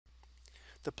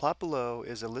The plot below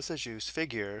is a Lissajous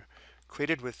figure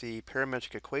created with the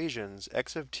parametric equations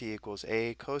x of t equals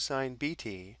a cosine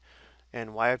bt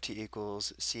and y of t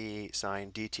equals c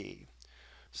sine dt.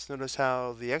 So notice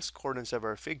how the x-coordinates of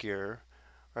our figure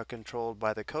are controlled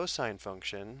by the cosine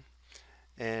function,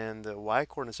 and the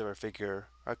y-coordinates of our figure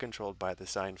are controlled by the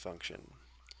sine function.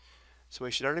 So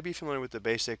we should already be familiar with the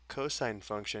basic cosine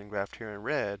function graphed here in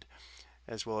red,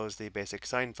 as well as the basic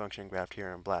sine function graphed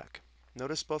here in black.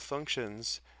 Notice both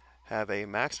functions have a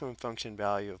maximum function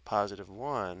value of positive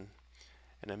 1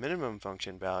 and a minimum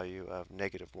function value of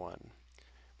negative 1,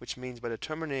 which means by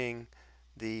determining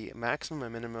the maximum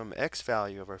and minimum x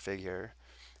value of our figure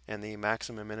and the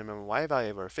maximum and minimum y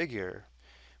value of our figure,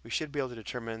 we should be able to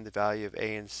determine the value of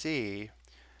a and c,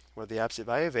 where the absolute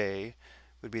value of a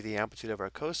would be the amplitude of our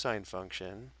cosine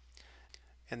function,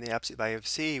 and the absolute value of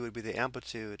c would be the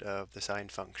amplitude of the sine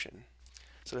function.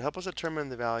 So to help us determine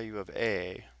the value of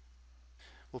a,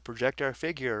 we'll project our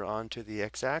figure onto the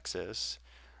x-axis.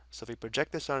 So if we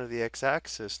project this onto the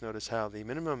x-axis, notice how the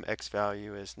minimum x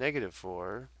value is negative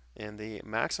 4, and the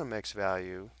maximum x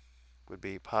value would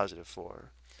be positive 4.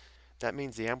 That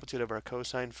means the amplitude of our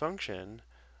cosine function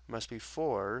must be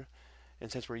 4,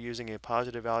 and since we're using a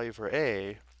positive value for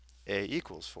a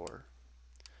equals 4.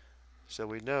 So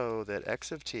we know that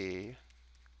x of t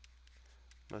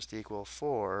must equal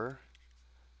 4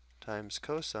 times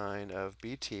cosine of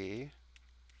bt.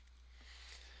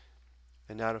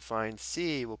 And now to find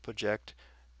c, we'll project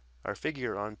our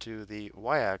figure onto the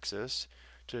y-axis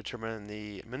to determine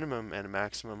the minimum and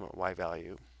maximum y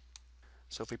value.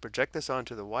 So if we project this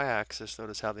onto the y-axis,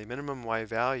 notice how the minimum y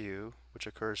value, which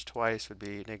occurs twice, would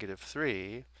be negative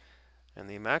 3, and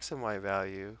the maximum y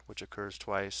value, which occurs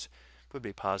twice, would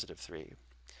be positive 3,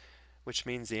 which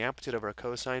means the amplitude of our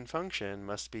cosine function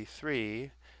must be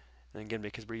 3, and again,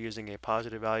 because we're using a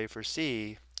positive value for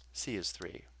c is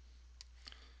 3.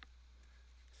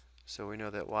 So we know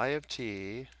that y of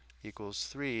t equals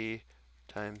 3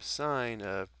 times sine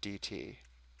of dt.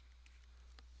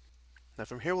 Now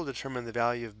from here we'll determine the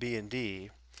value of b and d.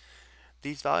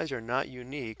 These values are not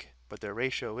unique, but their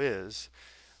ratio is.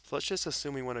 So let's just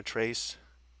assume we want to trace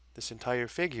this entire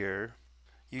figure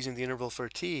using the interval for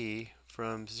t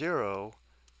from 0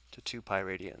 to 2 pi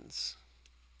radians.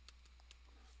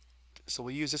 So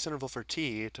we'll use this interval for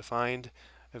t to find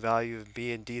a value of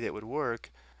b and d that would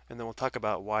work, and then we'll talk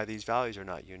about why these values are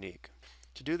not unique.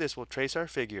 To do this, we'll trace our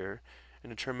figure and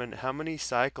determine how many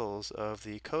cycles of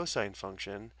the cosine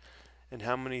function and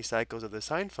how many cycles of the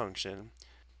sine function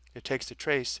it takes to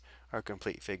trace our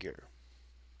complete figure.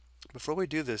 Before we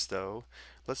do this though,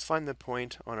 let's find the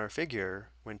point on our figure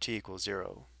when t equals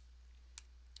 0.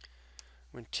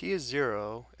 When t is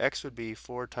 0, x would be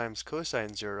 4 times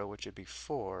cosine 0, which would be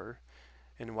 4,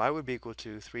 and y would be equal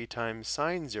to 3 times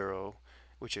sine 0,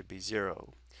 which would be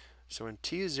 0. So when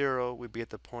t is 0, we'd be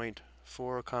at the point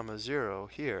 4, 0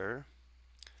 here.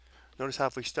 Notice how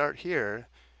if we start here,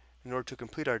 in order to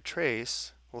complete our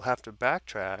trace, we'll have to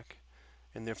backtrack,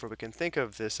 and therefore we can think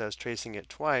of this as tracing it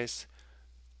twice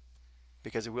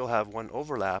because it will have one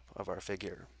overlap of our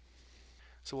figure.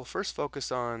 So we'll first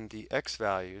focus on the x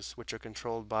values, which are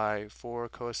controlled by 4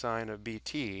 cosine of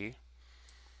bt.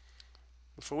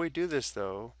 Before we do this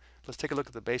though, let's take a look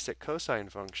at the basic cosine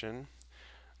function.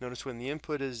 Notice when the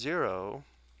input is 0,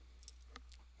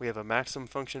 we have a maximum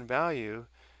function value,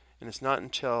 and it's not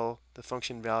until the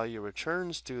function value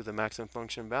returns to the maximum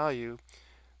function value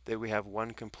that we have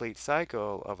one complete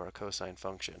cycle of our cosine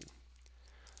function.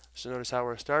 So notice how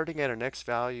we're starting at an x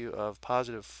value of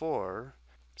positive 4.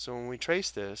 So when we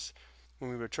trace this, when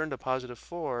we return to positive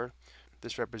 4,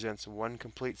 this represents one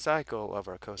complete cycle of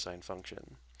our cosine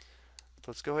function. So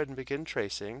let's go ahead and begin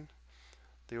tracing.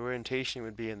 The orientation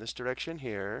would be in this direction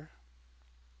here.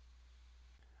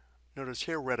 Notice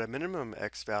here we're at a minimum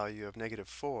x value of negative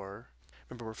 4.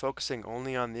 Remember, we're focusing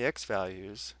only on the x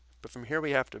values, but from here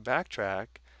we have to backtrack.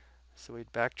 So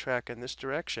we'd backtrack in this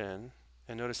direction,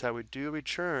 and notice how we do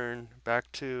return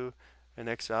back to an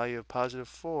x value of positive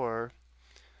 4.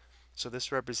 So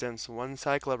this represents one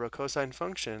cycle of our cosine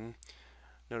function.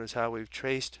 Notice how we've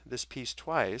traced this piece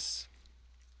twice.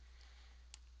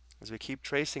 As we keep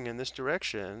tracing in this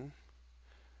direction,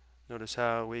 notice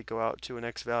how we go out to an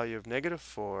x value of negative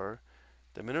 4,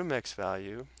 the minimum x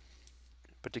value,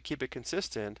 but to keep it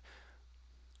consistent,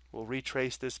 we'll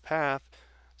retrace this path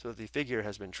so that the figure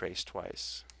has been traced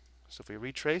twice. So if we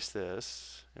retrace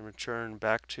this and return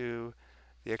back to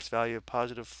the x value of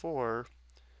positive 4,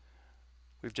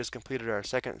 we've just completed our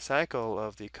second cycle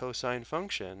of the cosine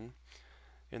function,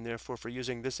 and therefore for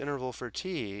using this interval for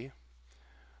t,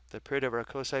 the period of our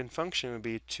cosine function would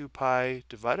be 2 pi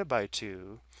divided by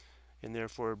 2, and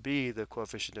therefore b, the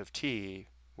coefficient of t,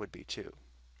 would be 2.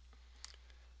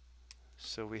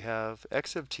 So we have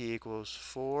x of t equals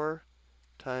 4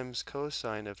 times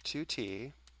cosine of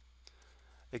 2t,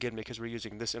 again because we're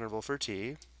using this interval for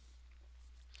t.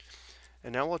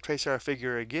 And now we'll trace our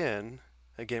figure again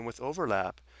with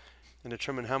overlap, and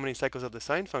determine how many cycles of the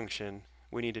sine function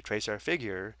we need to trace our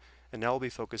figure, and now we'll be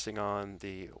focusing on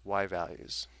the y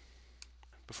values.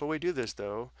 Before we do this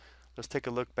though, let's take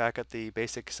a look back at the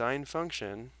basic sine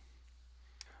function.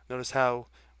 Notice how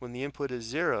when the input is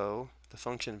 0, the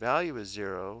function value is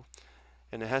 0,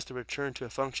 and it has to return to a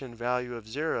function value of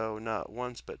 0 not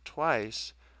once but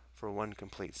twice for one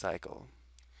complete cycle.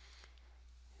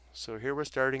 So here we're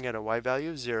starting at a y value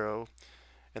of 0,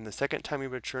 and the second time we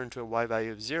return to a y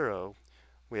value of 0,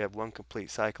 we have one complete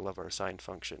cycle of our sine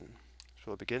function. So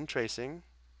we'll begin tracing.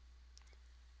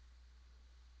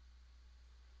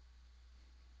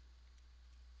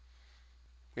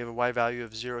 We have a y value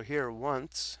of 0 here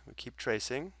once. We keep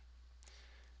tracing.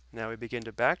 Now we begin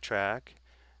to backtrack,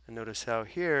 and notice how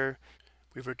here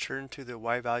we've returned to the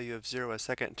y value of 0 a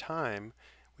second time,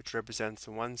 which represents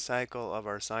one cycle of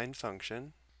our sine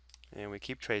function. And we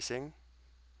keep tracing,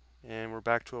 and we're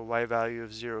back to a y value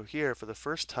of 0 here for the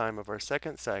first time of our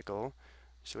second cycle,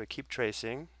 so we keep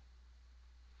tracing,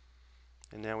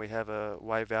 and now we have a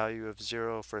y value of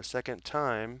 0 for a second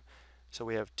time, so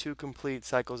we have two complete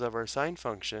cycles of our sine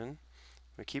function.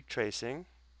 We keep tracing,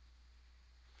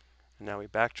 and now we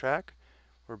backtrack.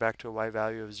 We're back to a y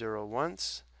value of 0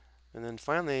 once, and then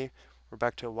finally we're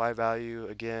back to a y value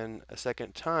again a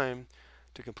second time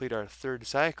to complete our third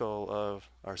cycle of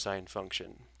our sine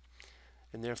function.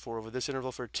 And therefore, over this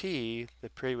interval for t, the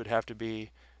period would have to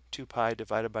be 2 pi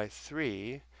divided by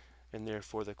 3, and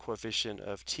therefore the coefficient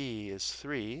of t is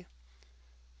 3.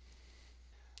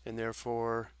 And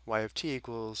therefore, y of t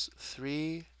equals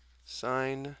 3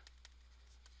 sine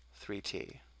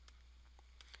 3t.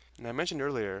 And I mentioned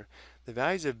earlier, the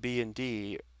values of b and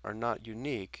d are not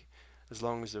unique as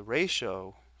long as the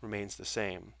ratio remains the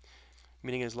same.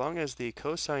 Meaning as long as the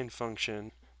cosine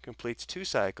function completes 2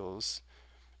 cycles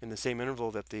in the same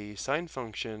interval that the sine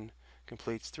function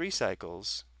completes 3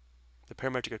 cycles, the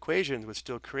parametric equations would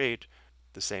still create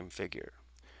the same figure.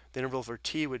 The interval for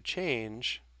t would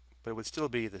change, but it would still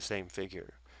be the same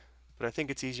figure. But I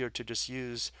think it's easier to just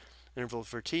use interval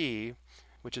for t,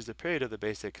 which is the period of the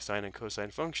basic sine and cosine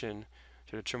function,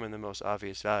 to determine the most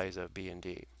obvious values of b and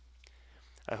d.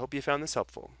 I hope you found this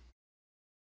helpful.